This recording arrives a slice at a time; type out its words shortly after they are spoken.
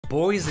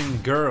Boys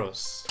and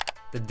girls,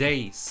 the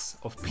days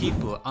of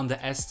people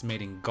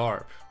underestimating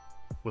GARP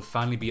will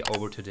finally be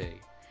over today.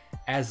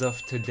 As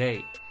of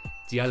today,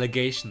 the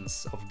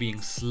allegations of being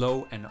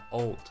slow and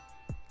old.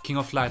 King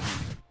of Lightning,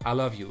 I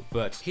love you,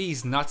 but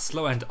he's not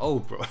slow and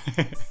old, bro.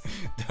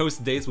 Those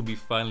days will be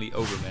finally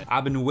over, man.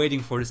 I've been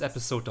waiting for this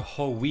episode the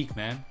whole week,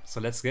 man,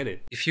 so let's get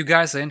it. If you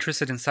guys are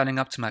interested in signing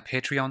up to my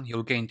Patreon,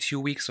 you'll gain 2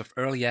 weeks of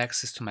early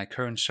access to my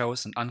current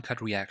shows and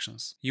uncut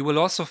reactions. You will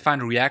also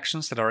find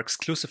reactions that are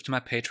exclusive to my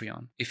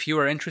Patreon. If you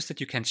are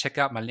interested, you can check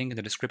out my link in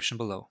the description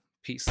below.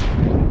 Peace.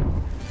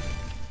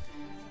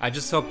 I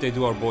just hope they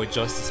do our boy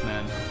justice,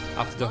 man.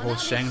 After the whole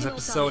Shanks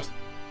episode.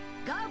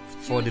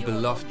 For the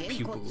beloved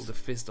pupil, the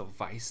fist of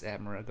Vice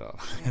Admiral GARP.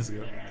 Let's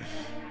go.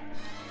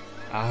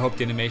 I hope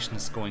the animation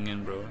is going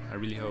in, bro. I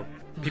really hope.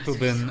 People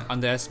been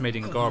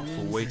underestimating GARP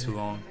for way too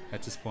long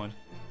at this point.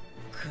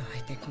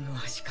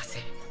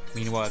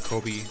 Meanwhile,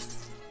 Kobe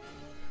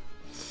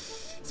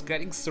is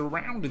getting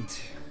surrounded.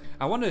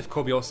 I wonder if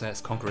Kobe also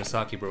has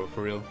Konkurosaki, bro,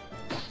 for real.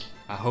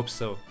 I hope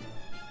so.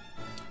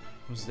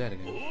 Who's that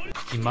again?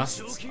 He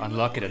must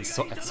unlock it at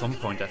some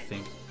point, I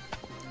think.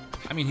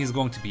 I mean, he's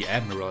going to be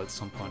Admiral at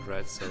some point,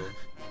 right? So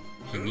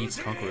he needs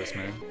Conquerors,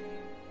 man.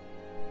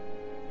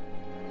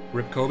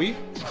 Rip Kobe.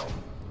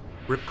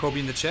 Rip Kobe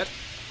in the chat.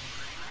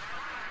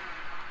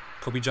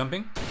 Kobe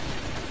jumping.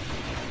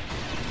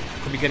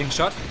 Kobe getting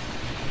shot.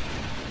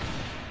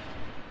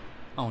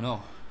 Oh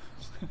no.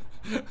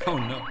 Oh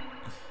no.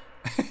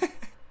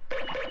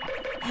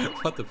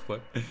 What the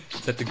fuck?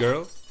 Is that the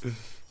girl?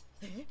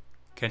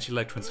 Can't she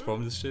like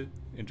transform this shit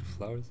into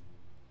flowers?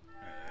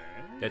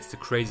 That's the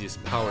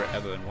craziest power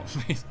ever in one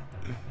place.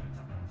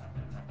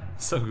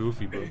 So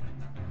goofy, bro.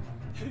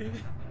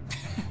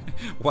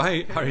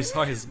 Why are his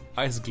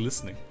eyes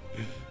glistening?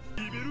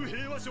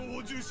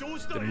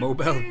 The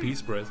mobile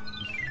peace press.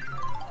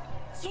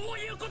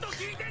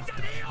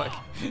 Fuck.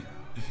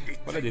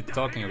 What are they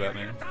talking about,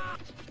 man?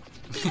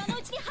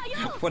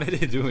 What are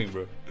they doing,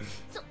 bro?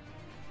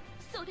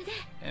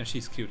 Damn,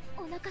 she's cute.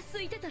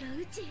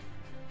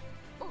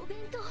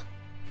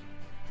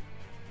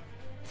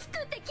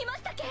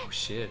 Oh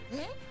shit.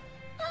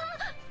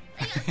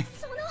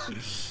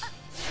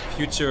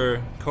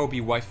 Future Kobe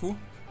waifu?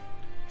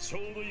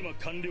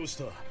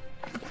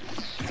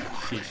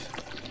 Sheesh.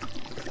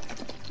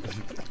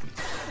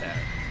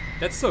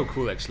 That's so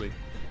cool, actually.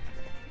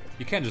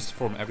 You can't just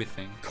form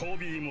everything.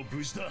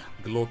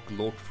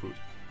 Globe fruit.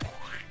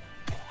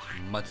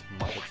 Mud.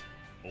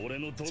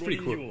 It's pretty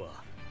cool.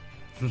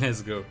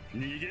 Let's go.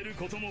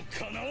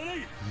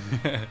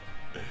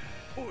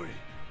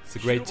 It's a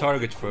great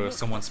target for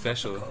someone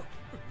special.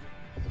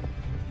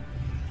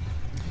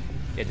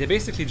 Yeah, they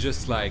basically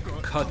just like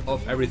cut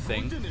off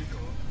everything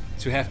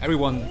to have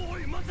everyone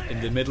in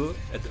the middle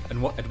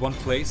at one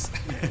place,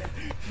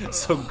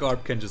 so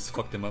GARP can just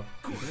fuck them up.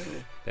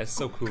 That's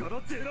so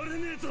cool.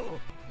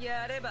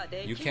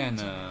 You can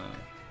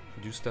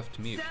do stuff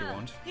to me if you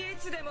want.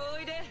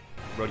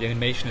 Bro, the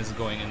animation is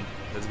going in.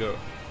 Let's go.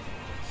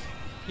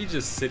 He's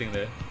just sitting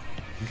there.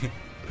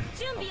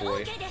 Oh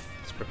boy,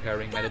 he's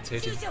preparing,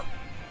 meditating.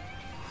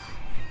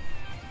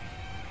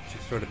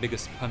 Throw the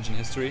biggest punch in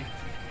history.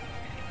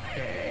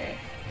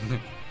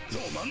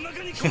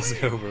 Let's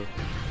go, bro.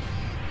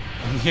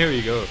 And here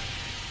we go.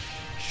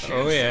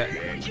 Oh yeah.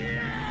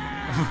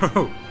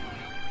 Bro.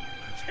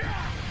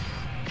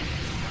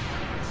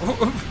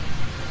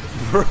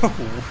 Bro,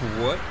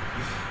 what?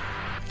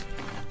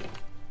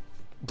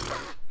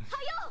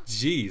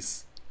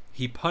 Jeez.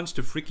 He punched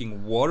the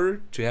freaking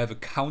water to have a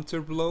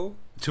counter blow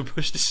to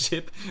push the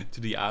ship to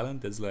the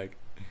island. That's like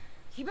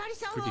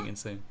freaking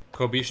insane.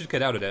 Kobe, you should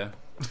get out of there.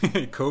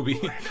 Kobe,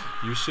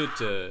 you should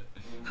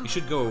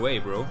go away,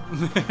 bro.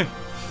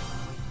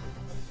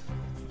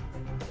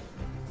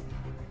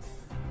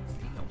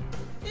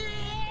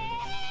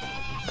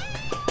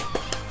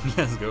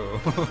 Let's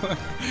go.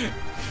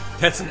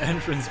 That's an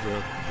entrance,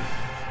 bro.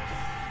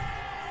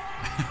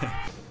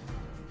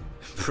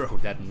 Bro,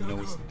 that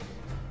nose.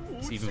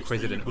 It's even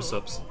crazier than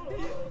Usopp's.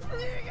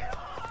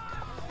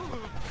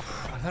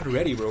 I'm not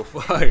ready, bro.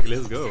 Fuck,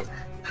 let's go.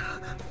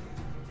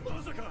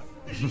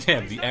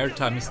 Damn, the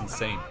airtime is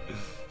insane.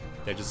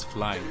 They're just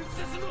flying.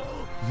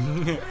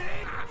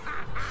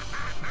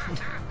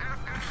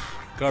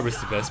 GARP is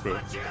the best, bro.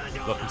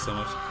 Love him so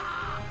much.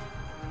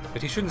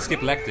 But he shouldn't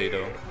skip leg day,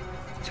 though.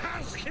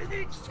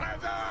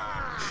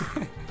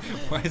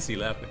 Why is he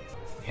laughing?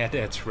 Yeah,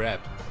 they're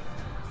trapped.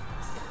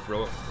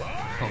 Bro.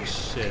 Oh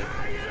shit.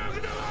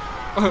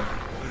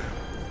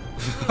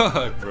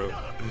 Fuck, bro.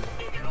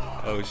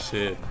 Oh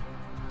shit.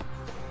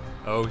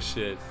 Oh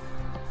shit.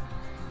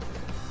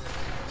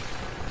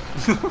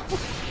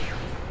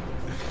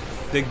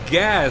 The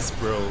gas,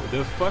 bro.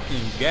 The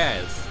fucking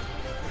gas.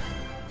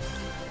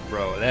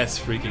 Bro, let's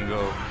freaking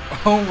go.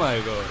 Oh my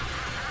god.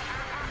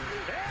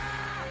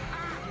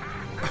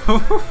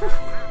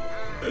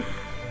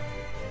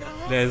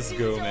 Let's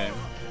go, man.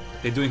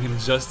 They're doing him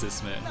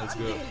justice, man. Let's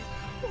go.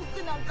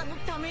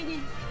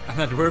 I'm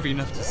not worthy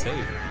enough to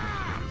save.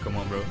 Come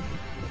on, bro.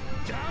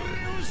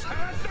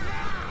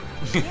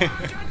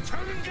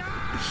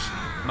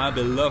 My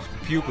beloved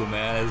pupil,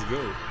 man. Let's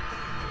go.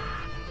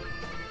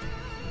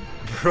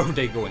 Bro,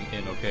 they going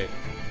in, okay.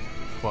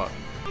 Fuck.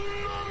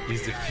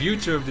 He's the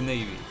future of the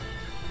Navy.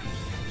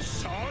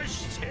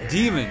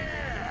 Demon.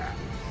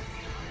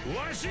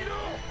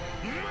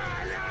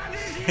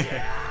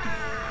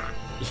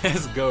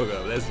 Let's go,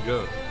 girl. Let's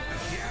go.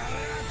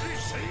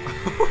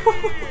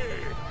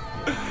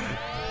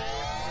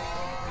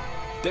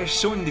 They're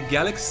showing the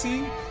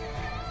galaxy?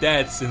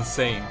 That's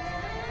insane.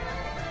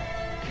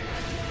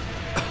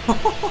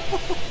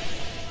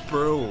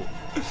 Bro.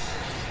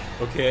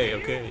 Okay,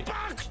 okay.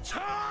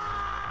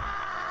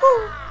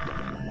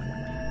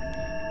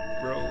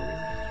 Bro.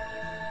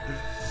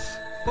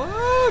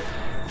 Fuck.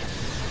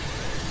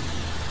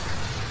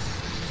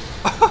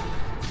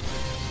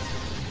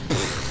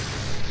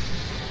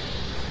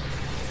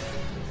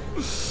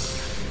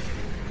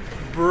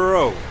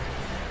 Bro.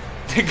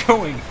 They're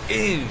going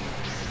in.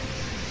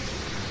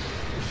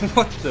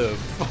 What the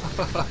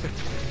fuck?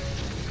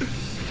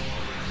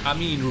 I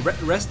mean,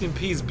 rest in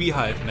peace,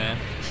 Beehive, man.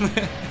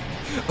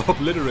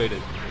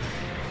 Obliterated.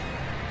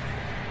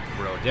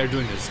 Bro, they're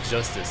doing this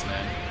justice,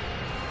 man.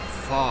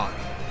 Fuck.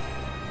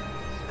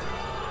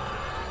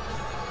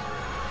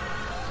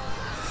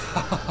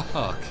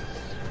 Fuck.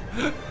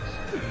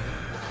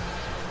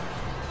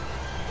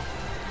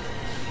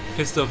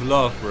 Fist of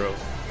love, bro.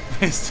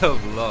 Fist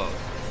of love.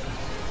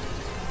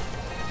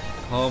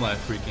 Oh my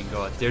freaking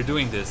god. They're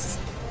doing this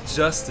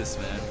justice,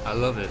 man. I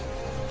love it.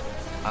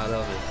 I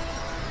love it.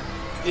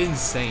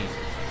 Insane.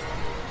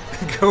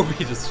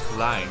 Kobe just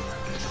flying.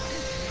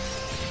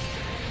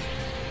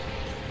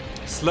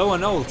 Slow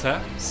and old, huh?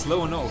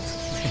 Slow and old.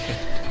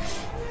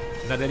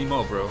 Not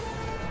anymore, bro.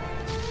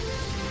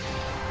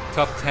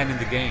 Top 10 in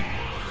the game.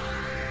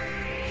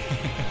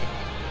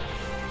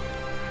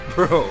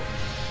 Bro.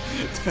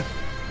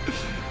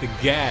 The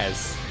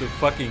gas. The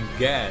fucking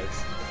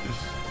gas.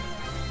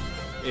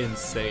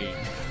 Insane.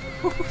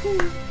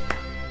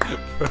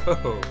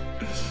 Bro.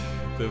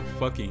 The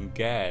fucking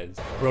gas.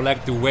 Bro,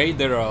 like the way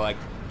they are like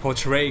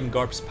portraying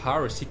GARP's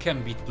powers, he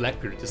can beat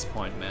Blackbeard at this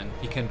point, man.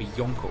 He can be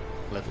Yonko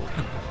level.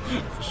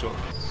 For sure.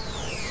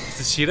 Is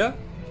this Shira?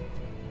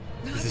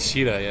 This is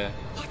Shira, yeah.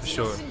 For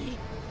sure.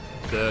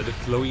 The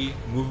flowy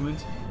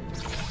movement.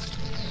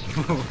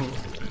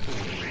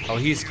 Oh,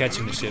 he's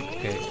catching the ship,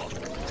 okay.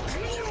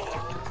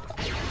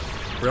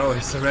 Bro,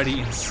 it's already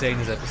insane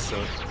this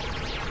episode.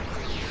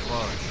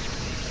 Fuck.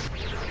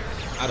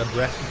 Out of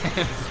breath,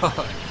 man.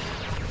 Fuck.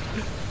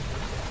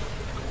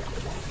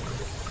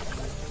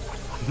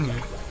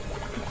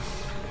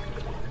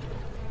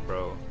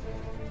 Bro.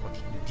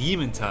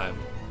 Demon time.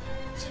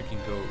 Let's freaking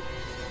go.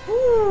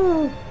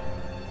 Woo.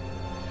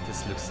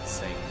 This looks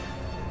insane.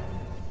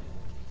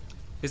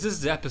 This is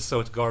the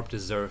episode GARP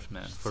deserved,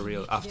 man. For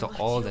real. After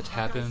all that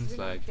happened,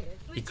 like,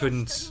 he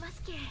couldn't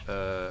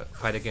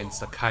fight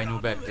against a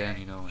Kainu back then,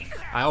 you know.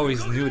 I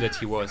always knew that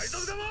he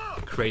was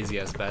a crazy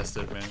ass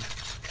bastard, man.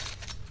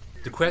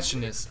 The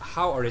question is,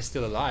 how are they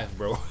still alive,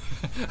 bro?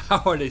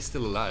 How are they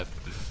still alive?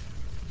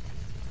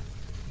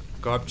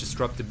 GARP just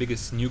dropped the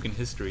biggest nuke in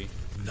history.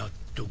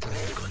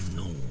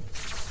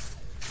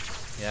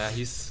 Yeah,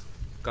 he's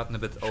gotten a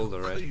bit older,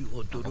 right? I'm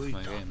off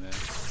my game, man.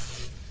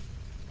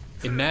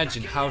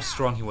 Imagine how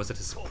strong he was at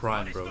his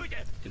prime, bro.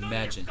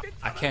 Imagine.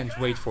 I can't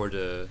wait for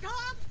the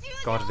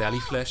God Valley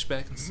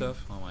flashback and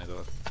stuff. Oh my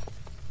god.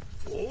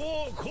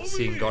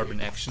 Seeing GARP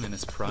in action in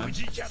his prime.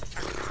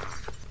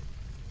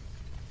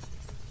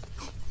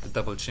 The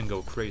double chin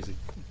go crazy.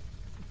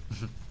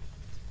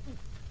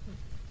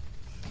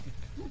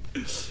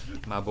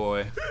 My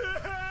boy.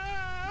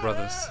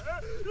 Brothers.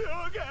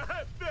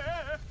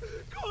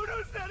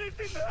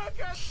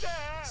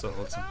 So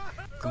wholesome.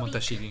 Come on,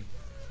 Tashigi.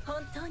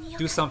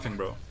 Do something,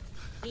 bro.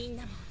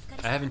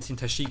 I haven't seen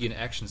Tashigi in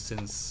action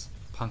since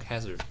Punk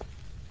Hazard.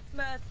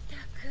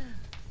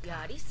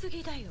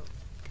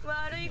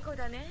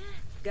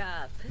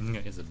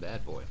 NUKE is a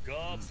bad boy. I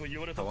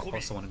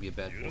also want to be a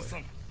bad boy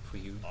for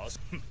you.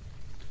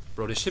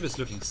 Bro, the ship is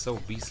looking so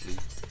beastly.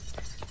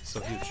 So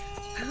huge.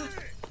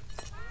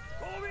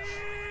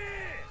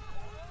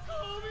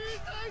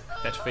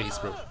 That face,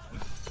 bro.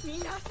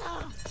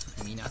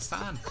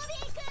 Minasan.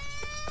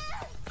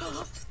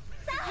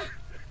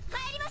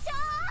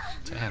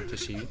 Damn,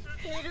 Tashigi.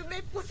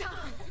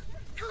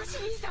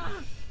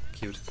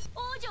 Cute.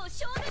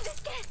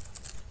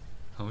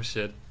 Oh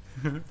shit.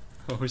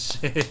 Oh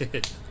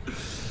shit.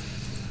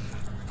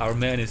 Our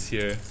man is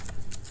here.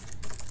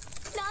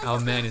 Our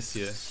man is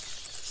here.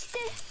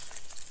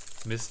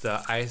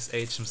 Mr. Ice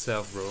Age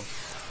himself, bro.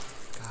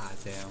 God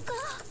damn.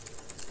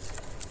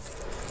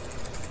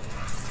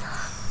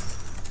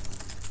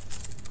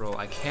 Bro,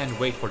 I can't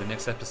wait for the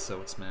next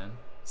episodes, man.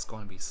 It's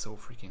gonna be so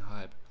freaking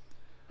hype.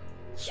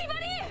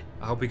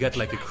 I hope we get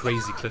like a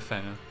crazy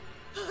cliffhanger.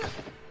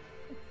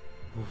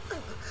 Oof.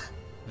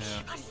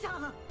 Yeah.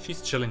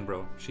 She's chilling,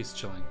 bro. She's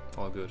chilling.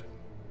 All good.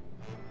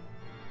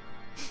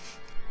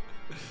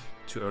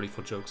 Too early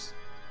for jokes.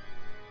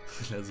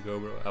 Let's go,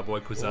 bro. Our boy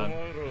Kuzan.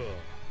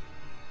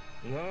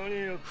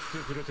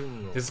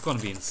 This is gonna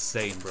be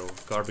insane, bro.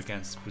 GARP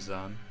against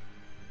Kuzan.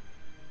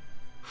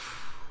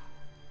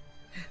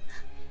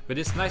 But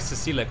it's nice to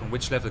see like on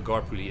which level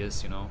GARP really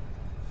is, you know,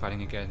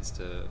 fighting against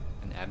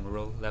an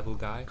Admiral level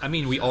guy. I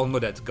mean, we all know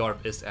that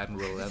GARP is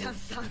Admiral level,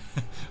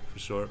 for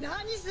sure.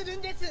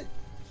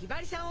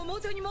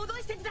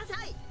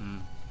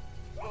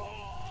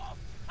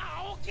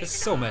 It's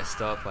so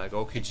messed up, like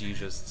Aokiji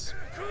just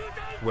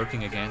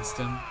working against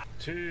him.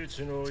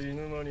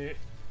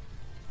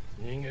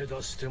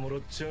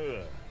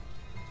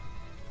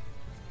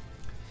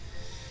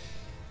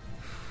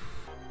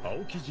 I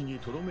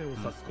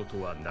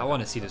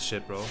want to see this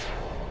shit, bro.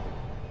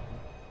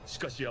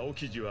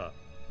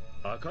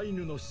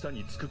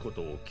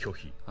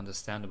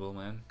 Understandable,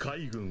 man.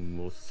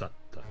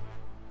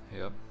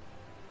 Yep.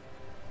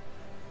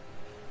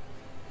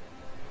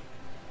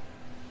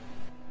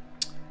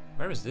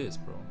 Where is this,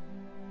 bro?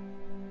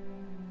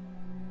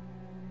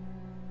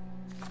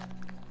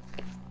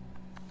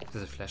 Is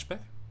this a flashback?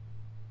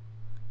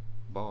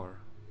 Bar.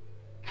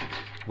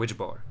 Which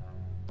bar?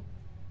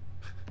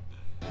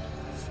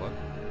 Fuck.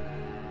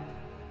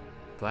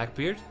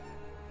 Blackbeard?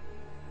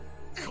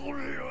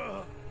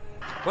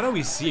 What are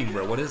we seeing,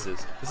 bro? What is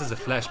this? This is a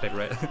flashback,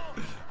 right?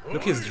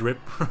 Look his drip,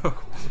 bro.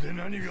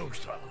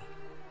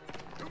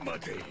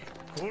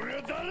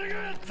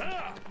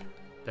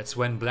 That's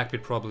when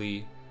Blackbeard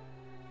probably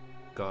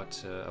got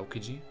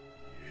Aokiji.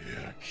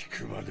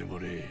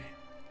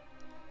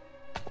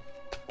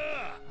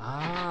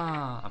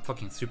 Ah, I'm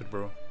fucking stupid,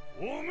 bro.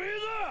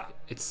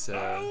 It's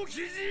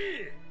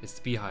the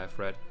Beehive,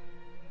 right?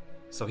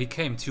 So he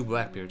came to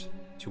Blackbeard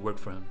to work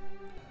for him.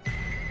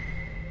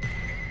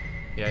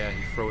 Yeah,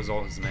 he froze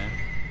all his men.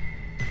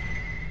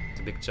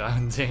 The big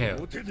giant, damn.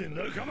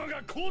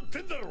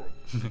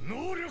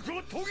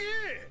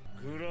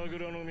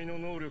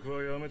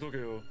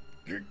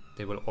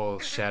 They will all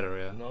shatter,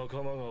 yeah.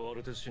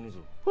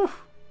 Whew.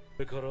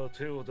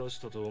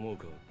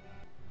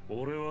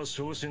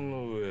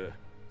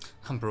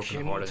 I'm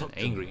broken hearted and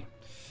angry.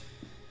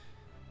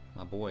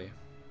 My boy.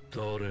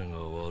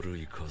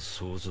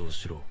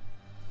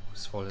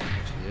 Whose fault it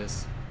actually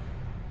is.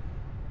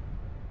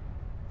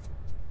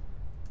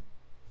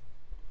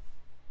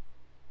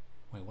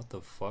 Wait, what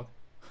the fuck?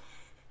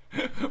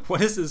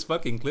 What is this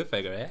fucking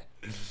cliffhanger, eh?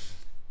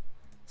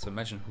 So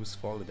imagine whose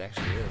fault it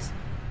actually is.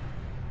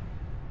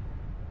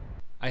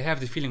 I have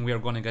the feeling we are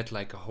gonna get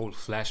like a whole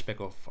flashback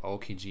of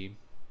Aokiji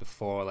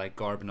before like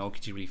GARP and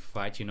Aokiji really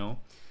fight, you know?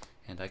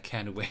 And I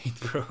can't wait,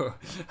 bro.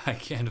 I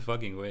can't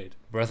fucking wait.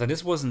 Brother,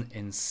 this was an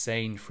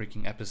insane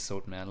freaking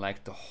episode, man.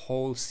 Like the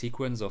whole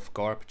sequence of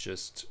GARP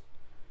just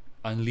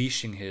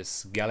unleashing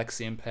his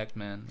galaxy impact,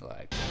 man.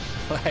 Like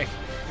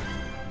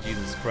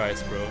Jesus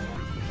Christ, bro.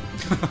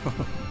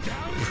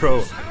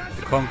 Bro,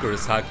 the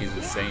Conqueror's Haki is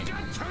insane.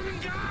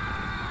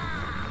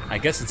 I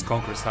guess it's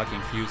Conqueror's Haki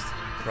infused,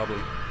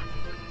 probably.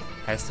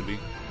 Has to be.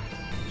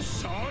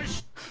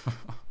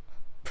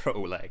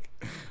 Bro, like,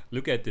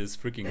 look at this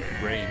freaking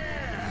frame.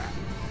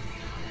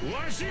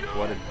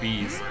 What a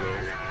beast, bro.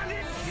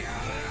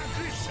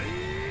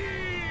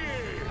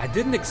 I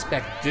didn't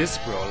expect this,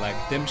 bro. Like,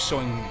 them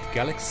showing the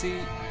galaxy,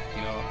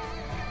 you know,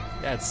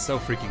 that's so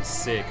freaking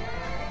sick.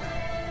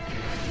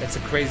 That's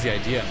a crazy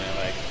idea, man.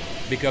 Like,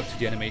 big up to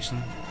the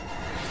animation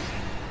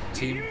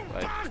team.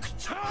 Like,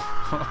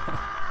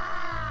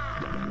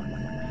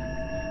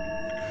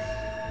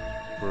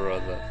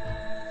 brother.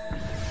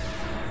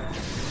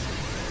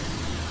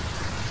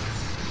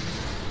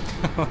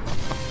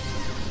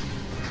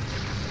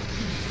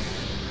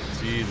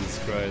 Jesus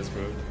Christ,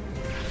 bro.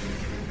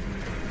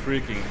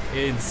 Freaking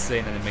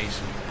insane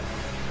animation.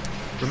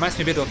 Reminds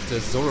me a bit of the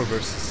Zoro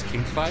versus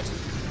King fight.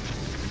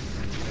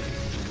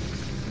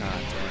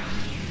 God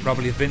damn.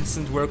 Probably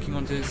Vincent working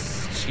on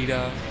this,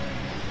 Cheetah.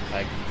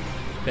 Like,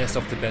 best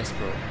of the best,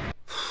 bro.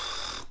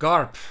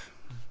 GARP.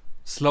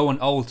 Slow and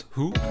old.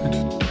 Who?